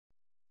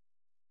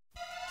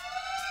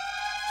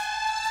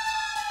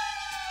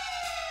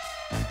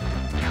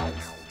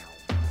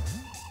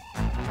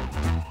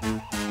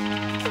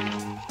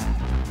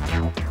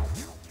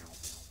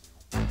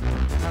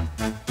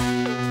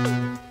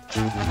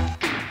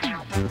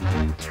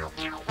Inspector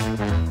Gadget.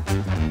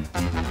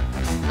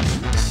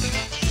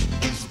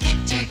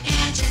 Inspector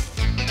Gadget.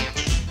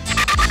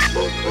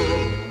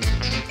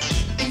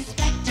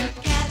 Inspector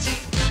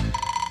Gadget.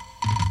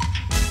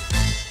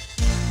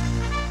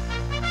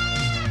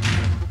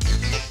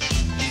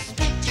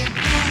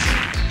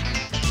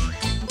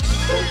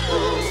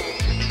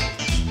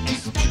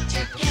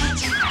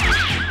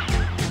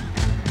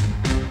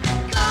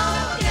 Go,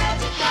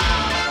 Gadget, go.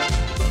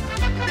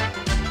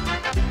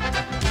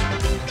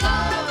 Go,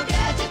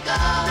 Gadget, go.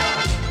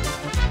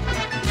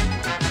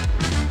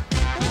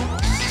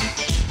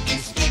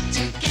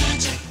 Inspector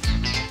Gadget.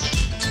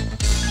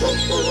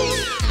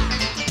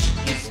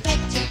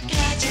 Inspector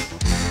Gadget.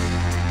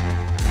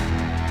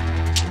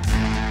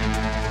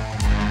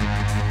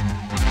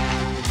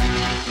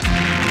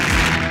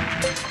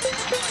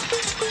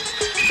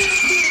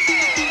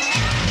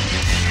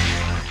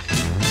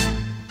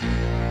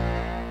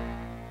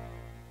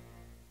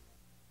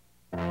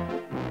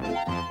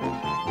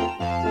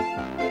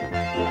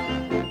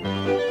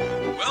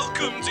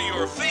 Welcome to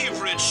your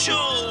favorite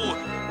show,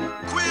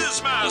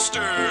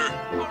 Quizmaster.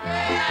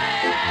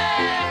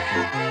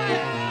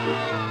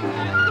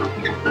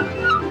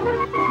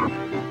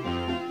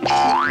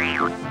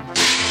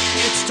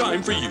 It's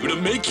time for you to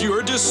make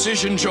your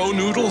decision, Joe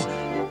Noodle.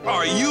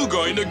 Are you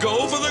going to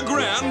go for the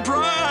grand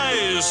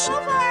prize?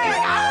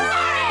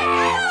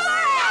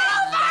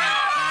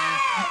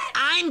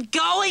 I'm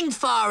going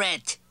for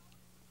it.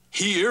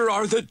 Here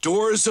are the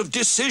doors of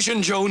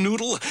decision, Joe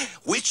Noodle.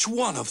 Which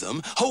one of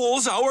them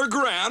holds our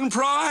grand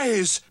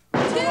prize?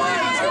 Number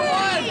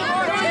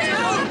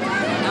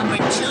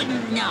 2,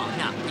 no.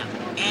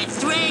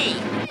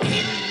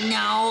 3,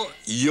 no.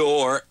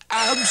 You're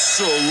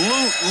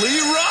absolutely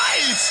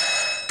right!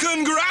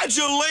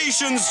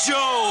 Congratulations,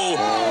 Joe!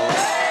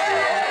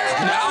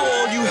 Now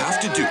all you have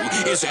to do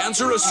is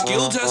answer a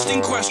skill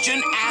testing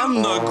question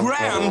and the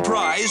grand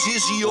prize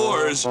is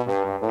yours.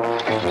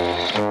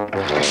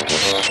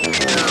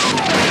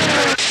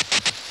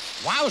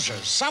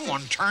 Wowzers,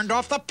 someone turned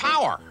off the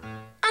power.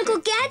 Uncle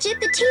Gadget,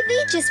 the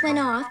TV just went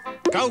off.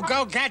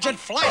 Go, Gadget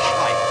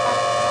flashlight.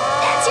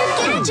 That's your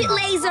gadget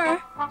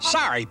laser.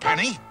 Sorry,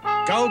 Penny.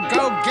 Go,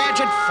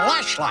 Gadget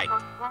flashlight.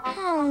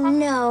 Oh,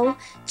 no.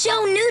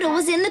 Joe Noodle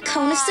was in the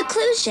cone of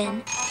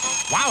seclusion.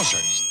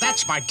 Wowzers,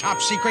 that's my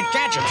top secret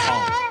gadget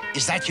phone.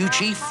 Is that you,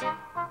 Chief?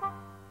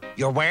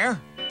 You're where?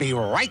 Be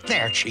right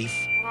there, Chief.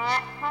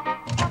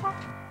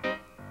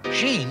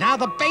 Gee, now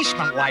the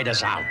basement light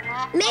is out.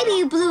 Maybe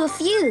you blew a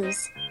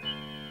fuse.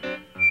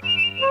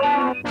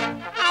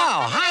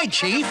 Oh, hi,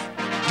 Chief.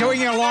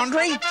 Doing your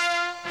laundry?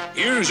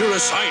 Here's your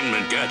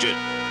assignment, Gadget.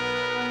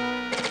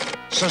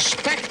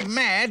 Suspect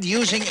Mad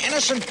using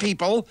innocent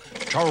people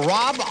to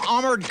rob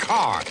armored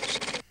cars.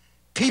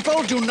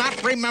 People do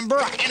not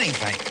remember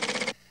anything.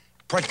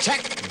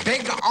 Protect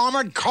big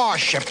armored car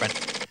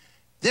shipment.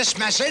 This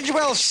message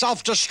will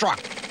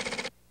self-destruct.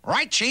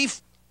 Right,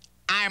 Chief?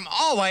 I'm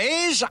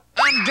always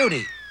on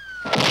duty.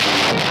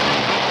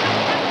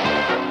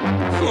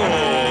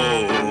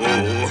 Oh,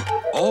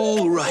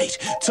 all right.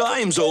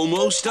 Time's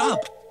almost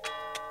up.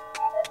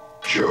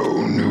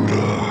 Joe Noodle,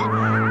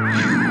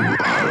 you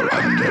are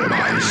under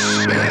my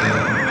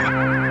spell.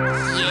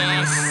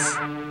 Yes.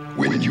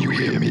 When you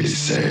hear me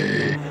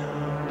say,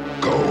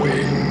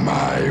 going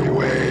my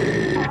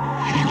way,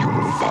 you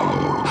will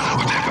follow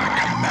whatever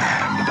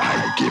command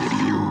I give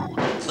you.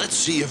 Let's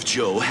see if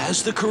Joe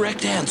has the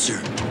correct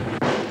answer.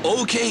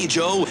 Okay,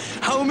 Joe,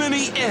 how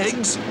many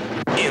eggs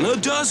in a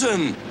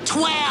dozen?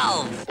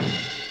 12.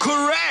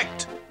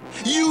 Correct!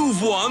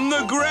 You've won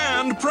the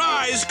grand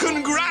prize!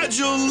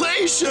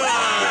 Congratulations!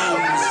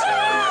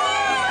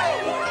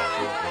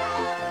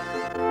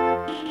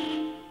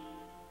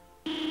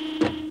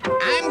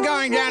 I'm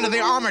going down to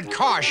the armored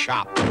car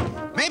shop.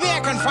 Maybe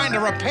I can find a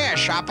repair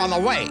shop on the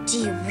way. Do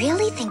you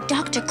really think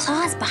Dr.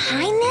 Claw's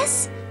behind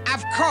this?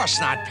 Of course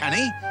not,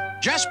 Penny.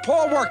 Just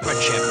poor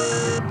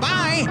workmanship.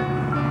 Bye!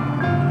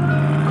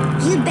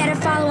 You'd better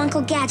follow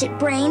Uncle Gadget,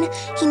 Brain.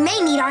 He may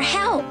need our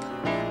help.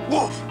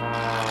 Woof!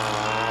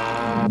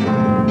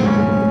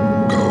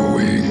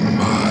 Going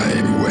my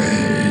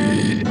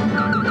way,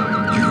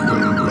 you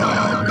will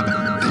rob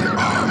the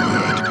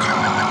armored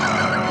car.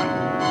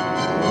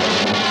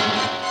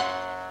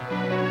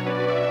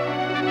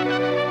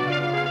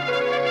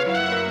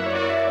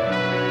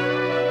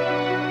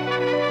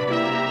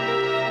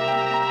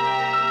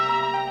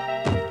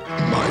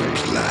 My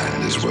plan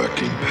is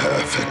working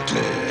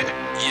perfectly.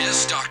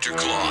 Yes, Dr.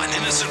 Claw, an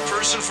innocent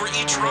person for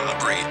each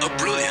robbery. A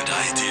brilliant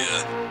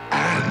idea.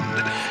 And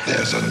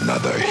therethere's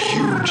another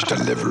huge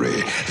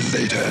delivery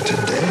later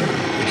today.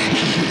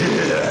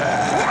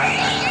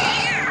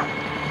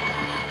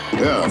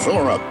 Yeah, fill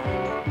her up.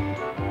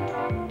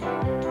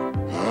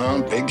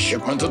 Big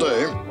shipment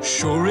today.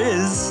 Sure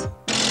is.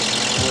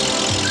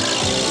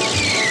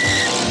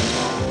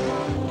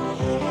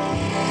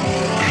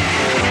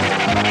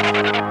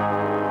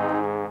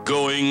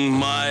 Going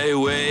my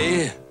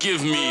way?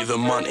 Give me the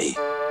money.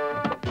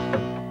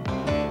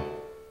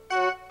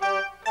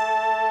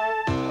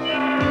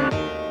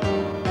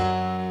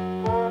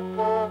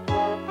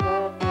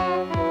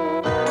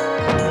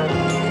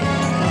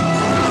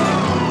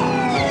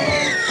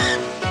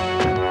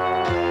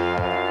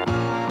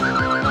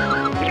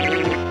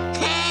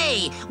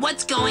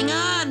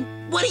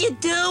 you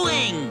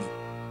doing?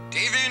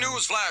 TV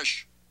news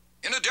flash.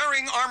 In a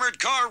daring armored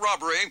car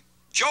robbery,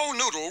 Joe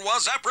Noodle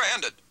was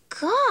apprehended.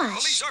 Gosh.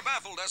 Police are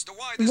baffled as to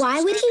why this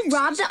Why would he outstanding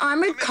rob the citizen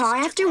armored commits car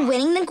such a after crime?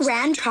 winning the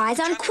grand Inspector prize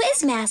on Gadget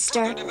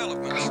Quizmaster? further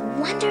developments. I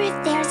wonder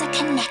if there's a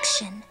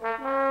connection.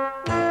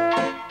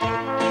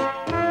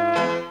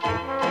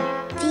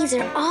 These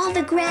are all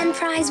the grand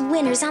prize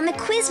winners on the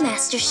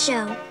Quizmaster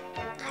show.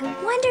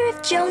 I wonder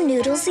if Joe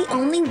Noodle's the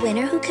only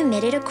winner who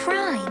committed a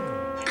crime.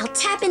 I'll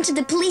tap into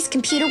the police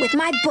computer with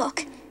my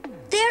book.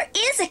 There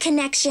is a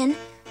connection.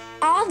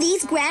 All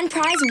these grand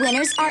prize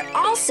winners are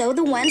also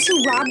the ones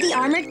who robbed the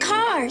armored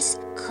cars.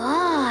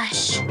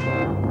 Gosh.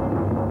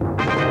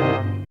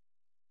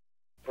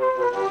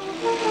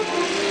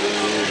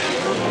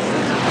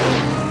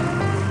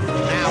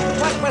 Now,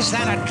 what was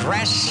that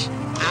address?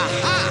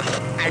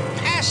 Aha! I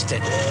passed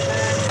it.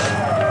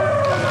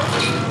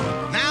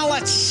 Now,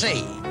 let's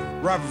see.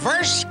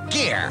 Reverse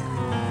gear.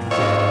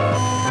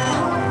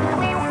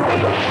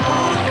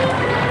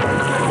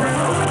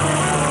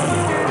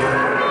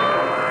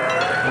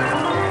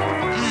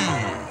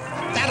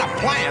 That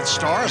appliance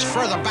store is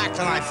further back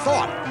than I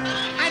thought.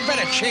 I'd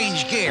better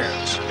change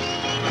gears.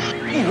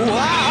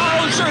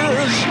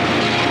 Wowzers!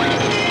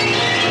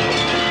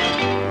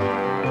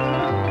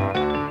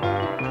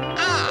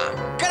 Ah,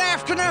 good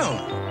afternoon.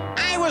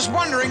 I was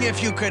wondering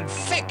if you could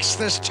fix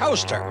this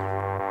toaster.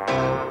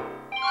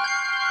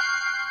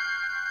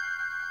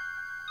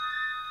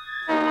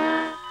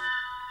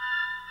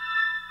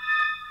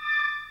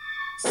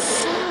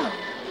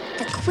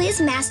 The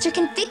Quizmaster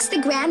can fix the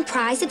grand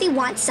prize if he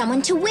wants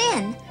someone to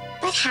win.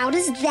 But how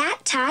does that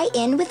tie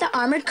in with the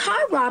armored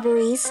car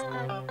robberies?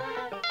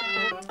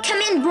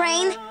 Come in,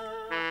 Brain.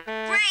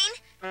 Brain,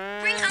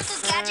 bring Uncle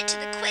Gadget to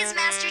the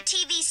Quizmaster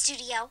TV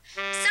studio.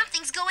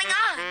 Something's going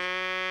on.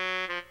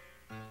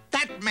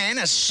 That man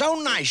is so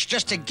nice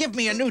just to give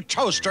me a new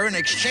toaster in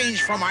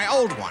exchange for my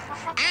old one.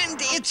 And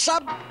it's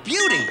a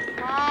beauty.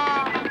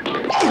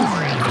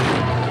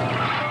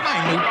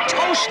 My new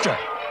toaster.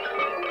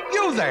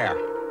 You there.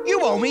 You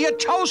owe me a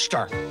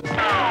toaster.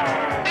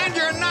 And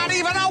you're not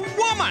even a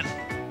woman.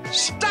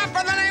 Stop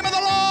in the name of the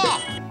law.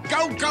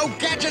 Go,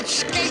 Gadget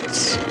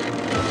skates.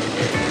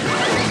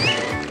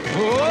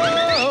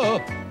 Whoa.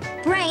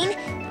 Brain,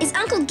 is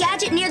Uncle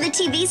Gadget near the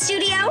TV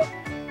studio?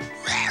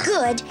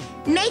 Good.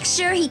 Make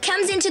sure he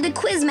comes into the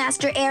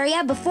Quizmaster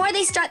area before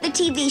they start the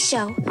TV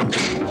show.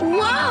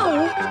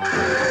 Whoa!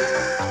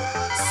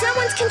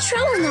 Someone's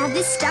controlling all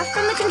this stuff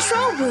from the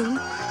control room.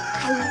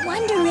 I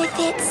wonder if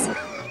it's...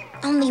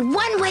 Only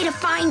one way to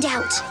find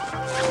out.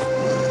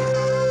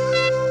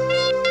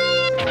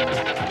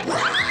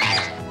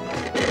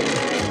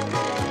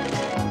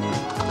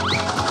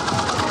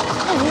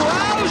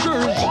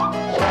 Wowzers!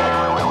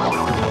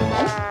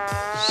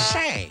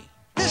 Say,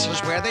 this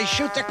is where they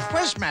shoot the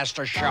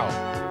Quizmaster show.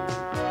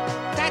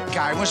 That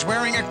guy was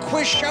wearing a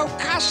quiz show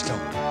costume.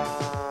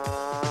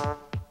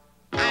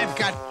 I've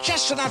got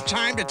just enough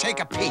time to take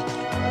a peek.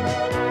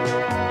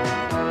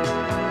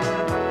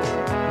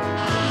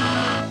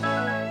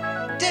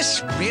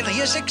 This really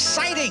is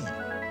exciting.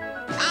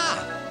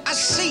 Ah, a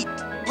seat.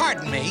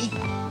 Pardon me.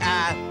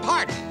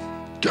 Pardon.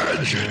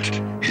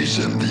 Gadget, he's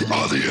in the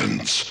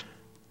audience.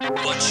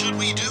 What should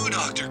we do,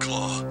 Dr.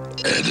 Claw?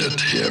 Edit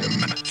him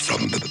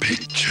from the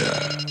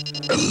picture.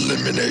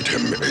 Eliminate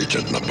him,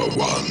 agent number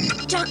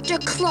 1. Dr.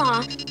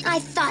 Claw, I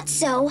thought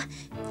so.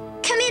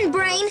 Come in,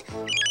 Brain.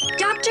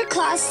 Dr.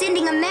 Claw's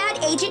sending a mad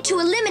agent to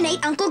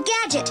eliminate Uncle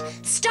Gadget.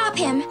 Stop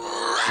him.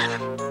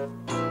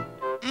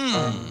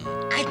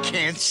 I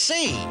can't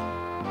see.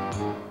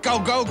 Go,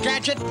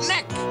 Gadget,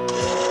 neck.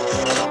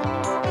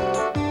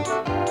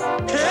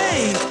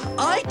 Hey,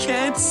 I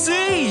can't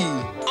see.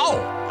 Oh,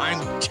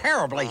 I'm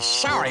terribly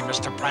sorry,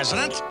 Mr.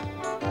 President.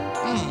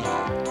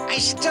 I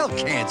still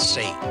can't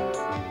see.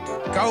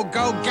 Go,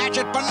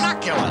 Gadget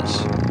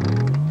binoculars.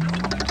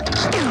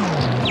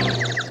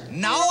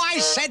 No, I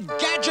said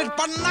Gadget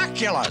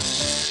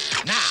binoculars.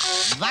 Now,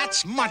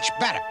 that's much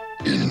better.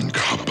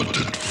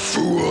 Incompetent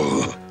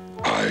fool.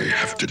 I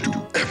have to do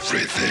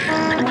everything.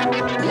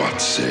 What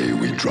say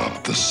we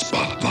drop the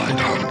spotlight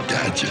on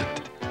Gadget?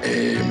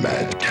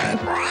 Mad Cat?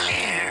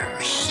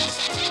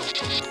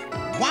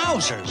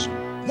 Wowzers!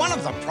 One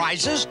of the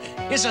prizes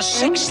is a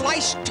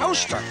 6-slice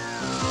toaster.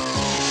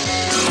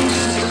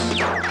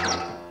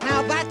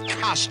 Now that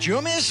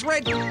costume is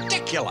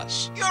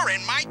ridiculous. You're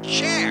in my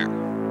chair.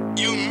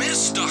 You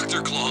missed,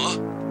 Dr. Claw.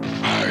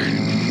 I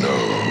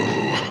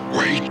know.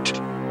 Wait.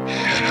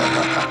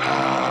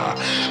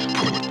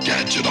 Put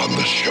Gadget on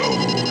the show.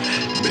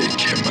 Make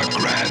him a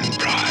grand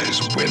prize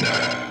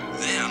winner.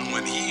 Then,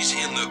 when he's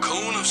in the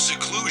cone of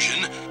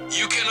seclusion,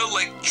 you can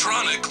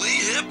electronically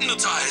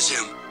hypnotize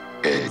him.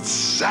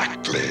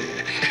 Exactly.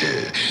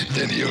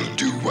 Then he'll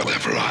do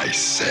whatever I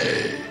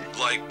say.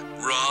 Like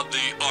rob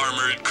the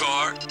armored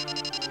car?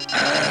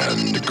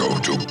 And go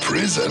to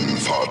prison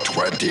for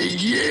 20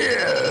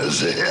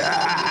 years.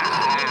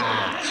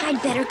 I'd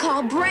better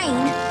call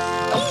Brain.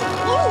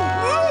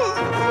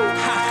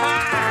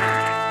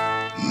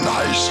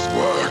 Nice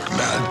work,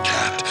 Mad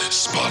Cat,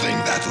 spotting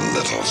that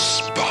little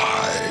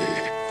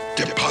spy.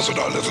 Deposit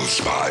our little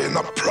spy in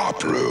the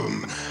prop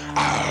room.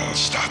 I'll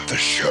start the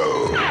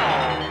show.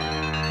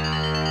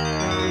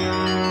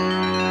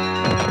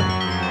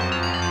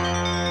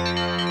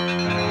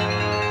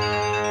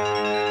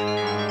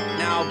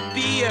 Now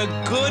be a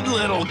good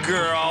little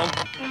girl.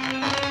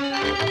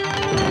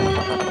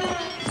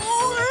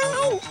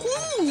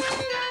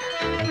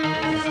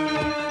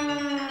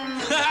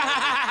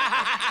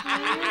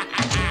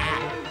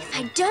 If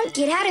I don't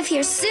get out of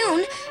here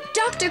soon,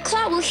 Dr.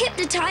 Claw will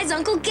hypnotize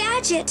Uncle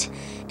Gadget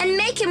and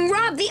make him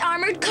rob the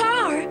armored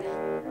car.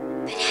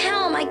 But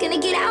how am I gonna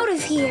get out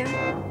of here?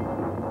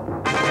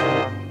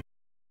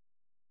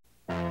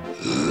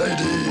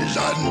 Ladies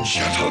and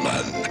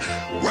gentlemen,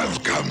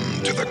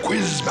 welcome to the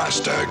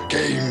Quizmaster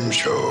game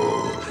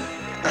show.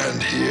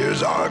 And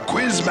here's our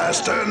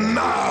Quizmaster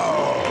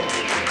now.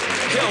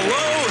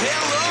 Hello,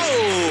 hello!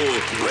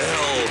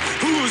 Well,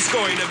 who's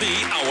going to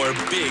be our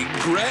big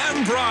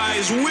grand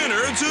prize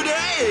winner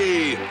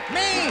today?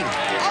 Me!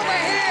 Over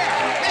here!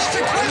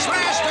 Mr.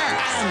 Quizmaster!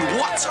 And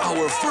what's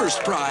our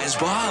first prize,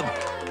 Bob?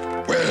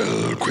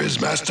 Well,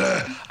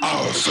 Quizmaster,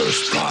 our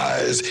first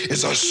prize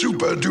is a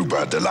super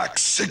duper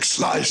deluxe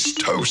 6-slice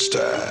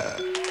toaster.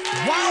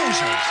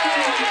 Wowzers!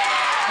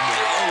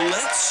 Now,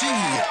 let's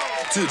see.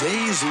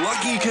 Today's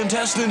lucky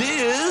contestant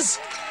is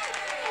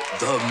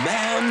the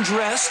man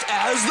dressed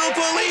as the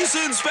police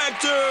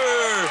inspector.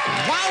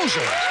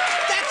 Wowzers!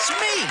 That's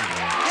me!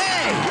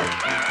 Hey!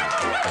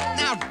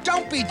 Now,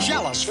 don't be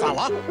jealous,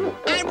 fella.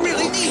 I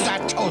really need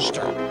that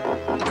toaster.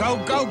 Go,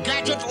 go,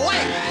 Gadget,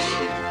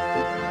 legs!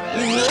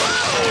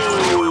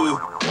 Whoa!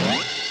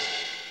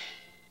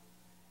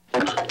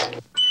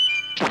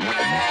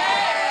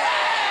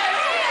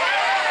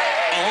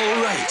 All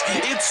right,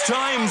 it's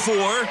time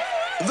for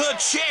the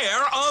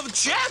Chair of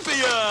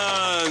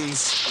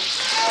Champions.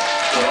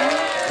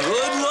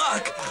 Good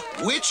luck.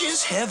 Which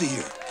is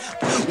heavier?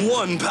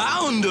 1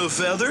 pound of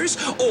feathers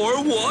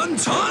or 1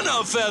 ton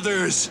of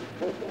feathers?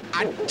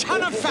 A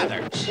ton of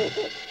feathers,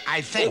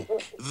 I think.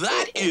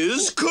 That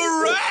is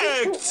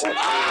correct!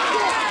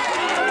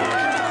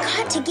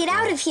 Got to get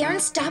out of here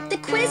and stop the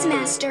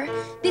Quizmaster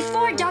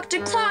before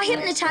Dr. Claw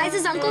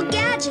hypnotizes Uncle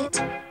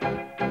Gadget.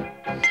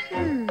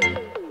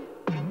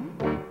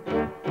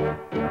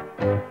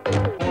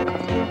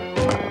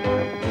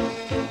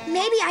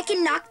 Maybe I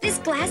can knock this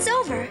glass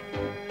over.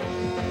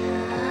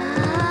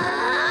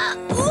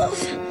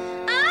 Oof!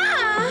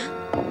 Ah!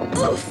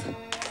 Oof!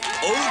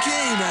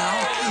 Okay, now,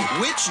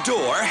 which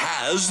door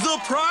has the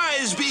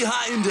prize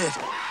behind it?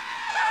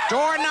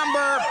 Door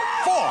number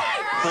 4.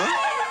 Huh?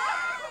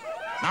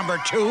 Number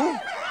 2.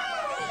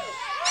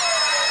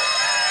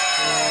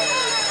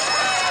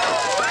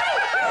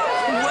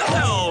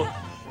 Well,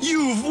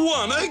 you've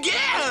won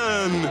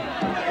again!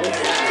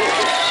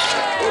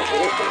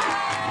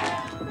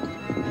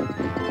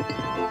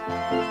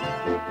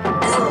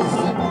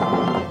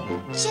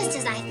 Just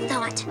as I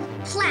thought.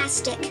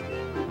 Plastic.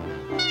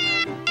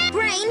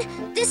 Brain,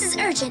 this is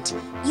urgent.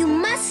 You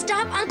must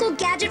stop Uncle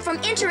Gadget from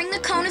entering the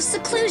cone of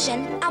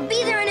seclusion. I'll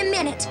be there in a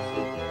minute.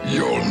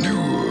 Your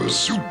new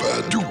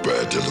super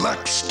duper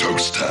deluxe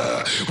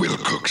toaster will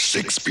cook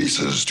 6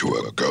 pieces to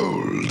a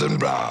golden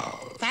brown.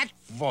 That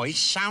voice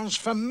sounds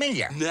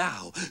familiar.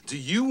 Now, do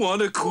you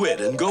want to quit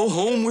and go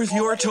home with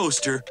your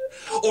toaster?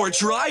 Or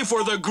try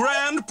for the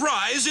grand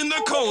prize in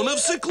the cone of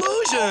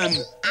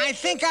seclusion? I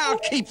think I'll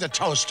keep the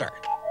toaster.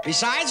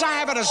 Besides, I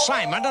have an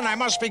assignment and I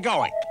must be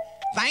going.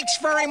 Thanks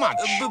very much.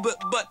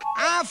 But...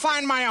 I'll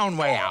find my own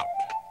way out.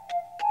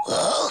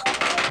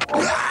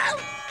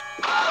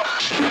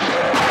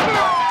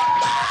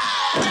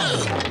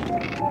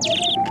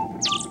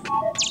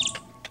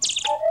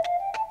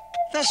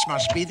 This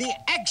must be the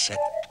exit.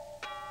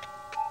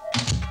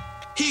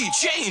 He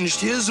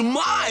changed his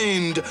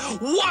mind!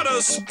 What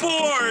a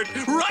sport!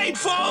 Right,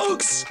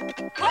 folks?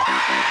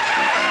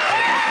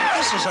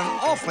 This is an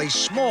awfully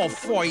small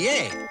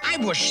foyer. I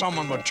wish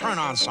someone would turn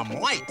on some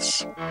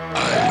lights.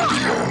 I'd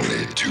be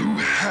only too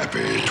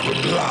happy to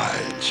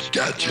oblige,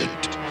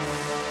 Gadget.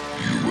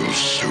 You will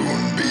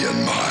soon be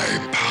in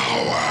my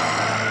power.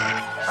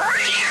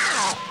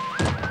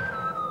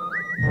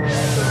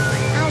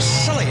 How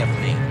silly of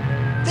me.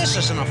 This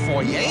isn't a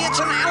foyer, it's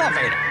an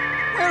elevator.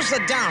 Where's the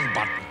down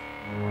button?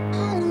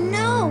 Oh,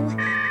 no.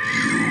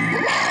 You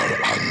are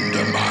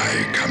under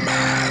my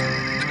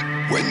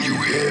command. When you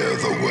hear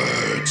the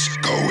words,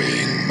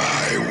 going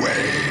my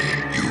way,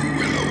 you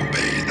will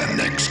obey the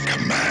next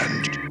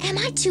command. Am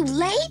I too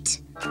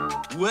late?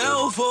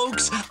 Well,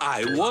 folks,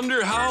 I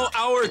wonder how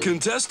our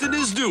contestant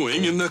is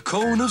doing in the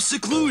cone of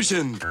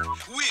seclusion.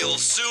 We'll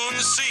soon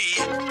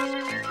see.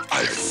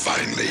 I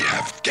finally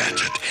have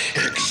Gadget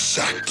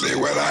exactly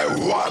where I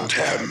want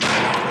him.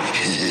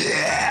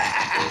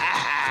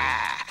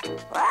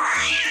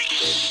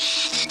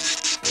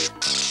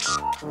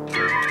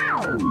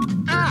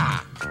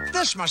 Ah,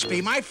 this must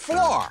be my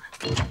floor.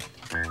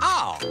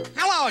 Oh,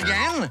 hello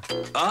again.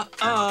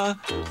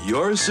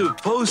 You're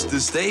supposed to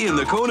stay in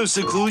the cone of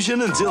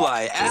seclusion until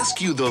I ask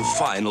you the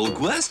final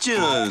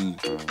question.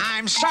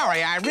 I'm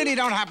sorry, I really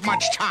don't have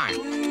much time.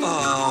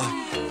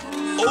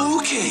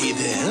 Okay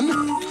then.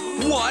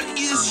 What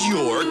is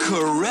your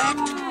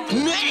correct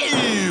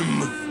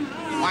name?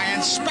 Why,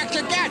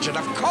 Inspector Gadget,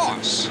 of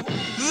course.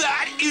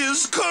 That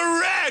is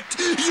correct!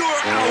 You're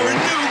our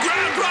new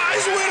grand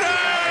prize winner!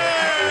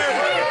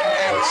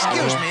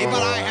 Excuse me,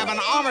 but I have an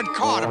armored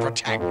car to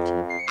protect.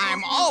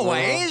 I'm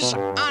always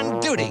on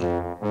duty.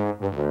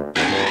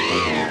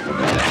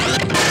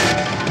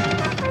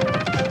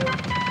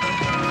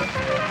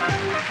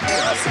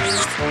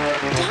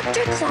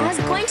 Dr. Claw's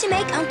going to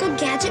make Uncle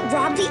Gadget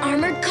rob the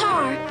armored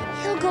car.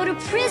 He'll go to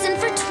prison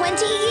for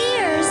 20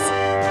 years.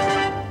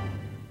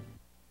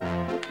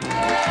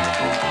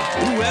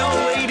 Well,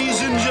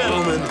 ladies and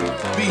gentlemen,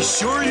 be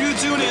sure you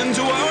tune in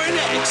to our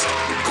next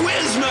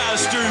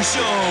Quizmaster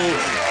show.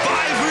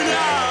 Bye for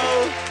now.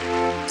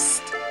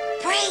 Psst,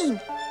 Brain.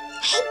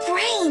 Hey,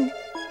 Brain.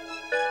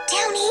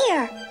 Down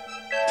here.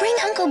 Bring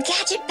Uncle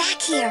Gadget back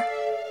here.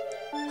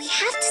 We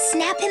have to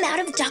snap him out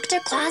of Dr.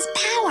 Claw's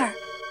power.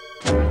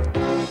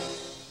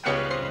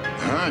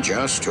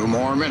 Just 2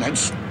 more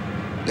minutes.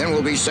 Then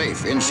we'll be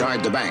safe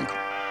inside the bank.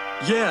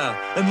 Yeah,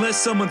 unless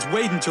someone's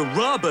waiting to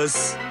rob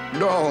us.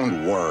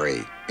 Don't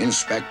worry.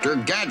 Inspector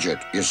Gadget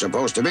is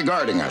supposed to be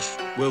guarding us.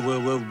 Well,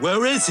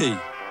 where is he?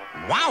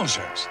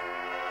 Wowzers.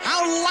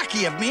 How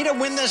lucky of me to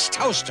win this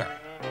toaster.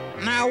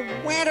 Now,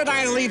 where did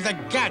I leave the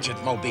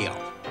Gadget mobile?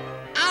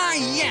 Ah,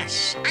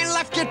 yes. I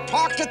left it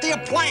parked at the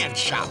appliance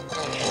shop.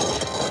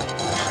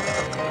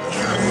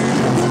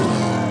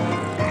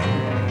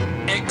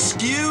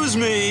 Excuse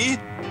me.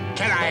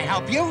 Can I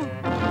help you?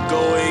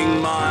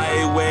 Going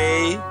my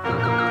way.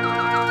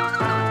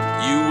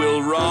 You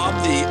will rob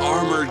the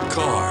armored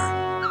car.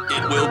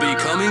 It will be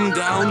coming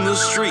down the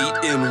street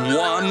in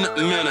 1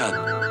 minute.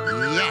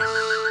 Yes.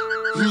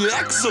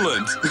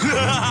 Excellent.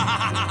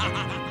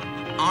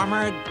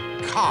 Armored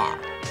car.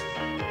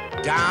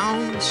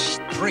 Down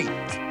street.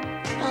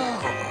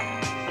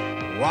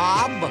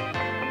 Rob.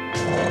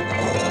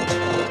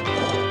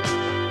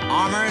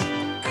 Armored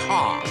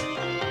car.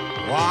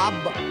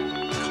 Rob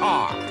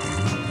car.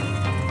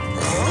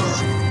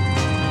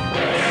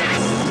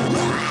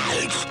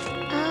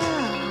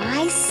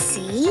 I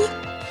see.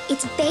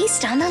 It's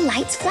based on the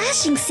light's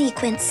flashing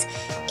sequence.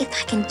 If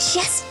I can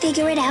just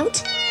figure it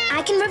out,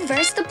 I can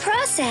reverse the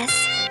process.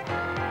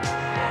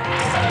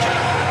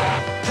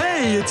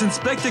 Hey, it's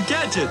Inspector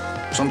Gadget.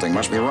 Something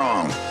must be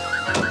wrong.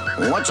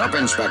 What's up,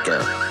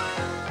 Inspector?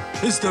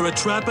 Is there a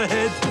trap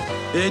ahead?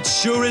 It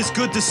sure is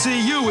good to see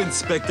you,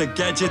 Inspector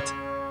Gadget.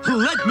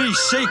 Let me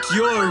shake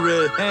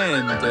your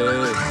hand.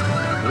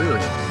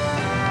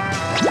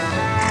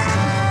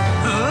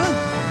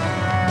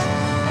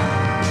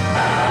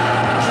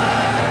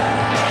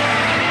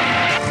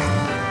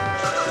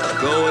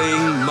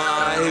 Going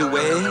my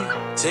way.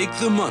 Take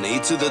the money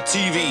to the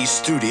TV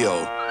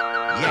studio.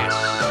 Yes.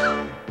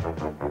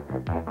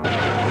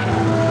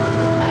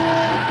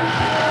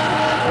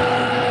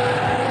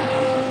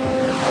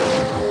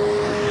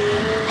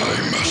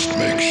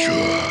 Make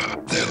sure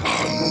there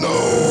are no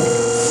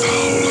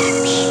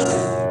foul-ups.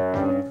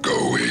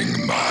 Going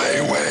my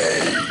way.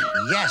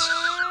 Yes,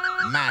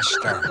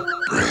 Master.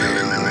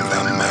 Bring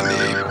the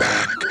money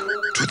back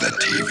to the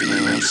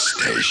TV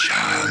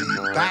station.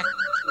 Back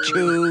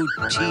to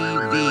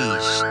TV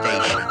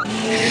station.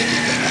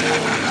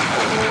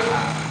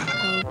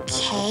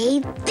 Okay,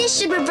 this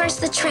should reverse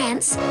the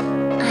trance.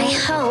 I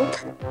hope.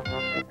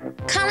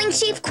 Calling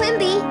Chief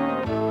Quimby.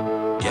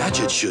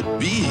 Gadget should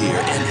be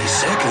here any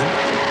second.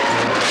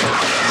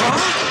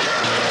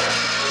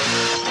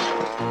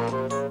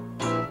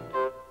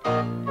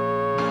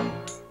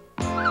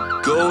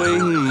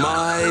 Going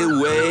my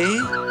way?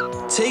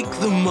 Take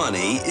the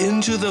money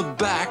into the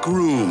back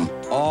room.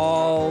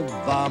 All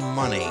the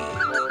money.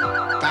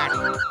 Back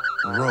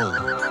room.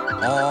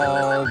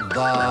 All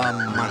the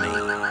money.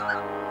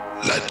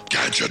 Let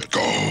Gadget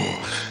go.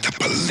 The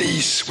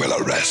police will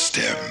arrest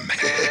him.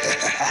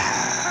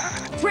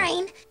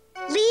 Brain,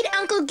 lead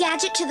Uncle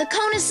Gadget to the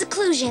cone of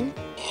seclusion.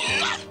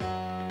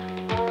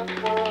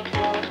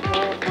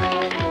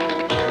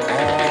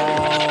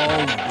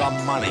 All the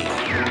money.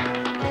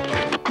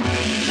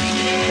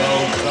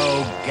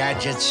 Go,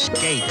 Gadget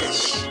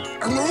skates.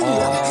 All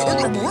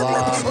the money.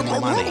 All the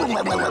money.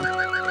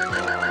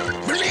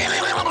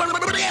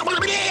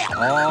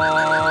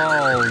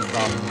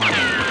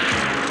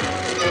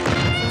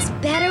 This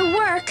better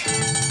work.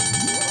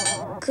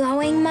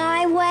 Going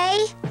my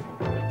way?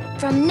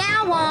 From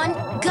now on,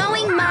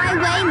 going my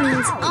way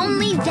means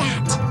only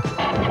that.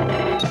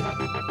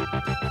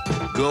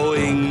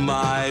 Going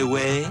my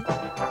way?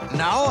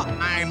 No,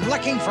 I'm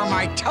looking for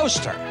my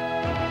toaster.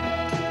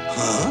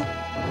 Huh?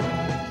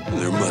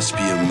 There must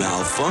be a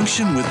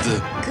malfunction with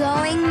the...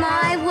 Going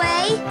my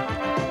way?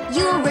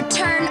 You will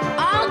return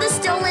all the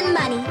stolen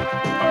money.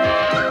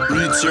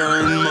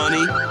 Return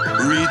money.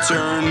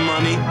 Return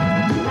money.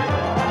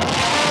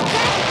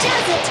 That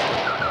does it.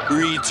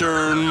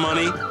 Return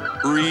money.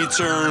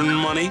 Return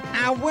money.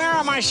 Now, where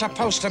am I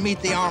supposed to meet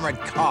the armored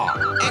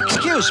car?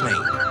 Excuse me.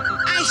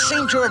 I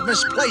seem to have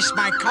misplaced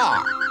my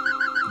car.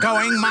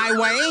 Going my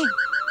way?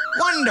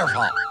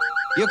 Wonderful.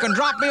 You can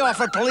drop me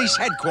off at police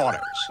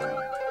headquarters.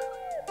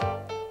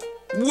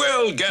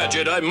 Well,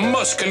 Gadget, I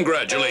must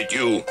congratulate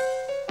you.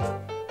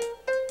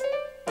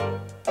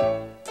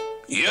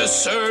 Yes,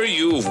 sir,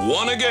 you've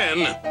won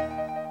again.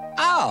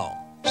 Oh,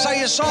 so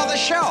you saw the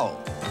show.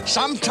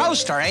 Some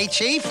toaster, eh,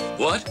 Chief?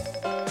 What?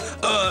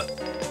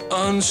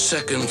 On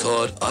second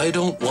thought, I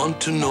don't want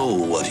to know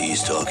what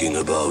he's talking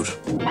about.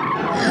 You may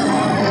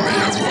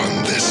have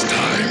won this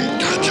time,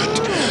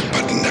 Gadget,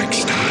 but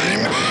next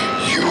time,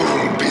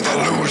 you'll be the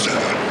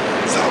loser.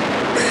 The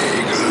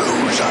big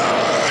loser.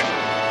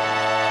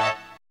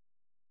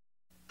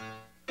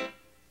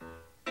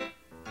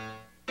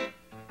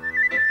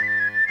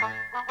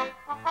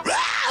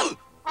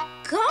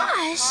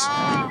 Gosh!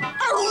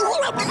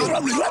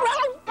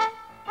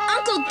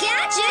 Uncle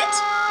Gadget,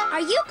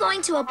 are you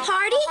going to a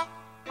party?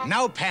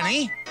 No,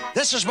 Penny.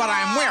 This is what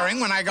I'm wearing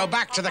when I go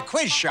back to the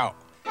quiz show.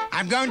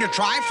 I'm going to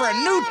try for a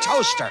new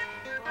toaster.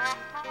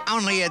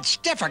 Only it's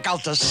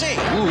difficult to see.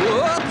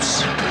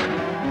 Whoops!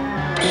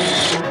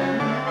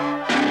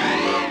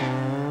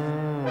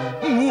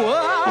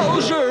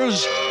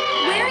 Wowzers!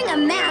 Wearing a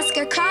mask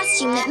or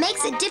costume that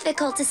makes it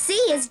difficult to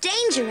see is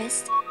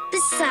dangerous.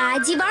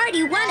 Besides, you've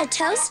already won a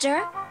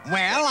toaster.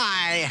 Well,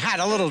 I had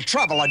a little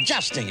trouble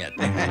adjusting it.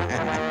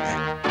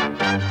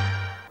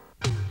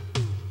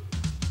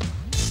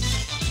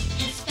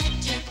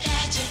 Inspector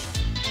Gadget.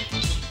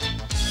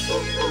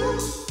 Ooh.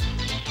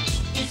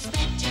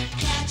 Inspector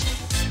Gadget.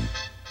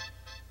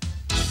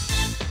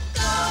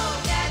 Go,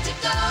 Gadget,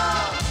 go.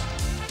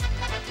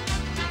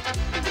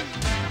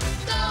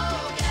 Go,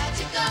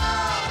 Gadget, go.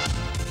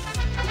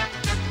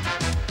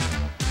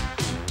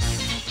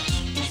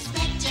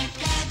 Inspector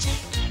Gadget.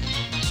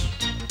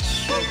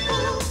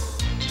 Ooh.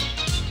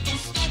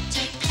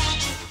 Inspector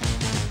Gadget.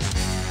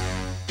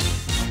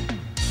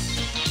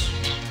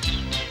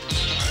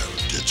 I'll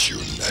get you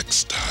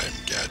next time,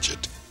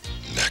 Gadget.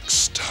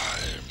 Next time.